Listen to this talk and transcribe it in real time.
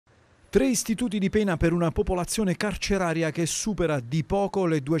3 istituti di pena per una popolazione carceraria che supera di poco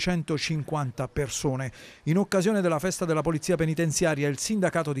le 250 persone. In occasione della festa della Polizia penitenziaria, il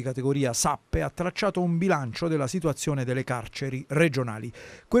sindacato di categoria Sappe ha tracciato un bilancio della situazione delle carceri regionali.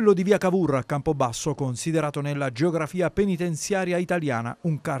 Quello di via Cavour a Campobasso, considerato nella geografia penitenziaria italiana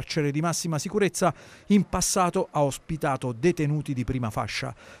un carcere di massima sicurezza, in passato ha ospitato detenuti di prima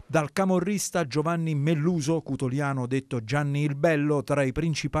fascia. Dal camorrista Giovanni Melluso, cutoliano detto Gianni il Bello, tra i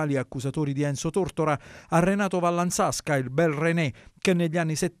principali accusatori di Enzo Tortora, a Renato Vallanzasca, il bel René, che negli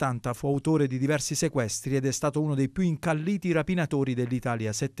anni 70 fu autore di diversi sequestri ed è stato uno dei più incalliti rapinatori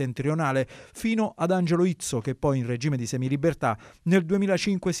dell'Italia settentrionale, fino ad Angelo Izzo, che poi in regime di semilibertà nel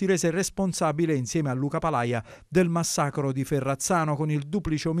 2005 si rese responsabile insieme a Luca Palaia del massacro di Ferrazzano con il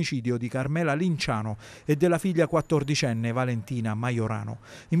duplice omicidio di Carmela Linciano e della figlia 14enne Valentina Maiorano.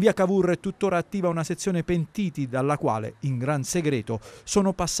 In via Cavour è tuttora attiva una sezione pentiti dalla quale, in gran segreto,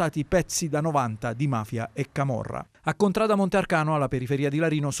 sono passati pezzi da 90 di mafia e camorra. A Contrada Monte Arcano, alla periferia di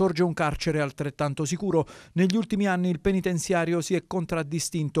Larino, sorge un carcere altrettanto sicuro. Negli ultimi anni il penitenziario si è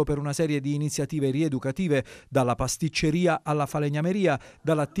contraddistinto per una serie di iniziative rieducative, dalla pasticceria alla falegnameria,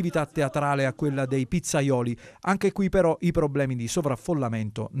 dall'attività teatrale a quella dei pizzaioli. Anche qui però i problemi di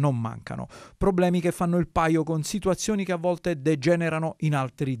sovraffollamento non mancano. Problemi che fanno il paio con situazioni che a volte degenerano in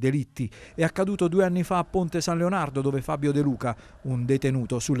altri delitti. È accaduto 2 anni fa a Ponte San Leonardo, dove Fabio De Luca, un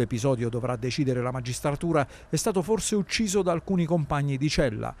detenuto, sull'episodio dovrà decidere la magistratura, è stato forse ucciso da alcuni compagni di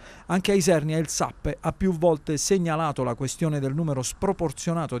cella. Anche a Isernia il Sappe ha più volte segnalato la questione del numero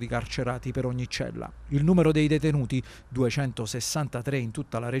sproporzionato di carcerati per ogni cella. Il numero dei detenuti, 263 in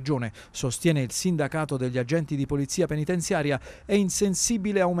tutta la regione, sostiene il sindacato degli agenti di polizia penitenziaria, è in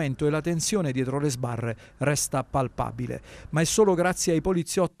sensibile aumento e la tensione dietro le sbarre resta palpabile. Ma è solo grazie ai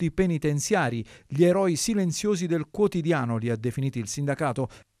poliziotti penitenziari, gli eroi silenziosi del quotidiano, li ha definiti il sindacato,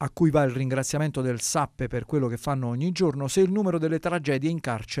 a cui va il ringraziamento del Sappe per quello che fanno ogni giorno, se il numero delle tragedie in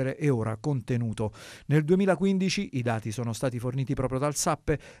carcere è ora contenuto. Nel 2015, i dati sono stati forniti proprio dal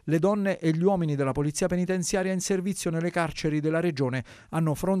Sappe, le donne e gli uomini della polizia penitenziaria in servizio nelle carceri della regione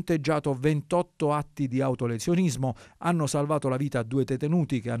hanno fronteggiato 28 atti di autolesionismo, hanno salvato la vita a 2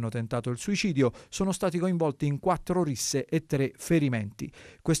 detenuti che hanno tentato il suicidio, sono stati coinvolti in 4 risse e 3 ferimenti.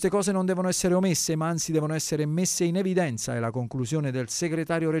 Queste cose non devono essere omesse, ma anzi devono essere messe in evidenza, è la conclusione del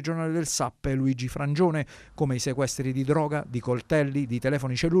segretario regionale del Sappe Luigi Frangione, come i sequestri di droga, di coltelli, di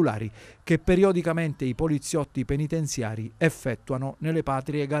telefoni cellulari che periodicamente i poliziotti penitenziari effettuano nelle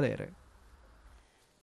patrie galere.